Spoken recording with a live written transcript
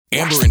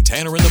Amber and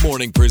Tanner in the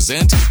morning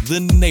present The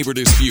Neighbor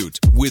Dispute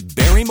with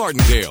Barry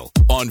Martindale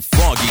on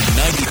Froggy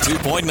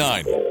 92.9.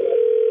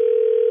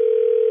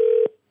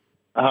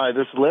 Hi,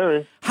 this is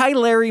Larry. Hi,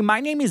 Larry.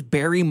 My name is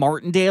Barry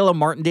Martindale of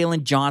Martindale &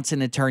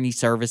 Johnson Attorney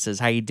Services.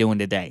 How you doing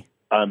today?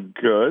 I'm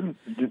good.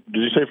 Did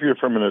you say you're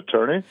from an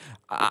attorney?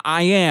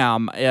 I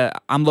am.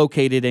 I'm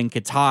located in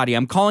Cotati.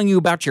 I'm calling you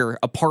about your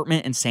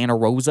apartment in Santa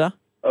Rosa.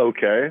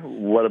 Okay.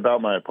 What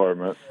about my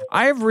apartment?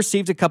 I have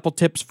received a couple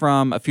tips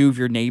from a few of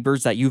your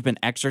neighbors that you've been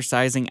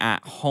exercising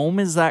at home.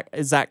 Is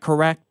that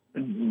correct?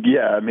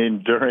 Yeah, I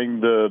mean,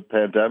 during the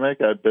pandemic,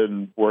 I've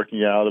been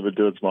working out. I've been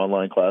doing some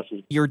online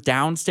classes. Your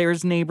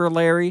downstairs neighbor,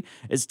 Larry,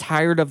 is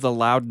tired of the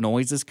loud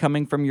noises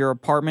coming from your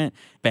apartment,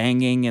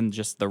 banging and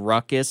just the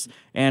ruckus.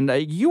 And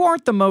you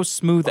aren't the most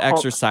smooth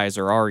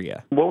exerciser, are you?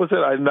 What was it?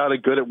 I'm not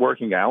good at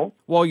working out?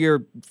 Well,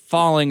 you're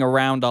falling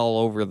around all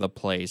over the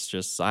place.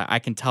 Just I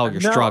can tell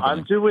you're struggling.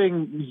 I'm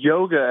doing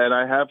yoga and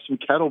I have some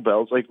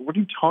kettlebells. Like, what are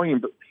you talking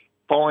about?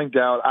 Falling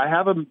down. I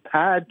have a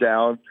pad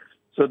down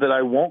so that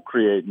I won't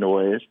create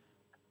noise.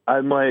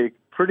 I'm like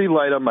pretty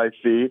light on my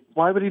feet.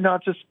 Why would he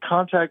not just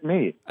contact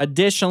me?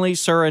 Additionally,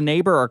 sir, a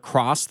neighbor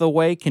across the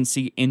way can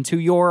see into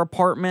your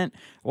apartment.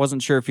 I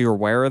wasn't sure if you were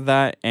aware of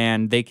that,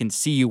 and they can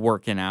see you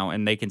working out,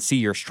 and they can see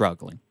you're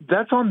struggling.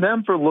 That's on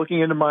them for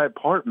looking into my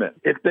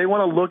apartment. If they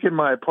want to look in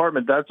my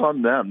apartment, that's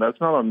on them. That's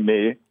not on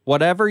me.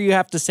 Whatever you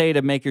have to say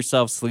to make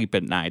yourself sleep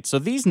at night. So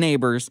these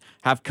neighbors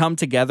have come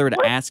together to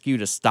ask you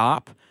to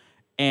stop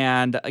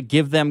and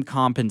give them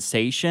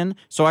compensation.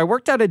 So I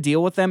worked out a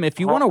deal with them. If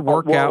you want to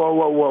work out...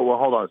 Whoa,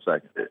 hold on a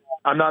second.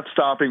 I'm not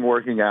stopping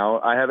working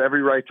out. I have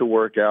every right to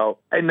work out.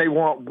 And they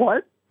want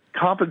what?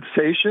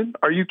 Compensation?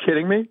 Are you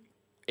kidding me?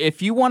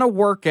 If you want to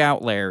work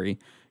out, Larry,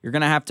 you're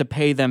going to have to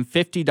pay them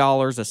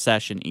 $50 a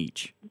session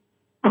each.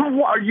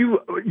 You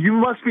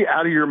must be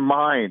out of your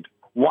mind.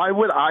 Why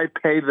would I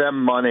pay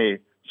them money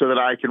so that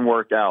I can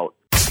work out?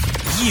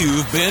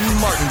 You've been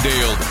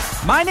Martindale.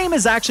 My name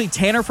is actually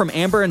Tanner from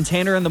Amber and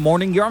Tanner in the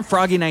Morning. You're on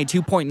Froggy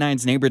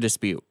 92.9's Neighbor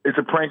Dispute. It's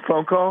a prank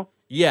phone call?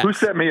 Yes. Who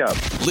set me up?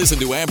 Listen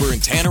to Amber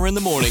and Tanner in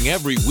the morning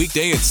every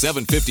weekday at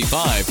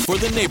 7:55 for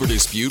The Neighbor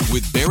Dispute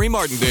with Barry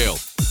Martindale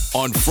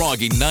on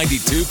Froggy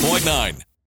 92.9.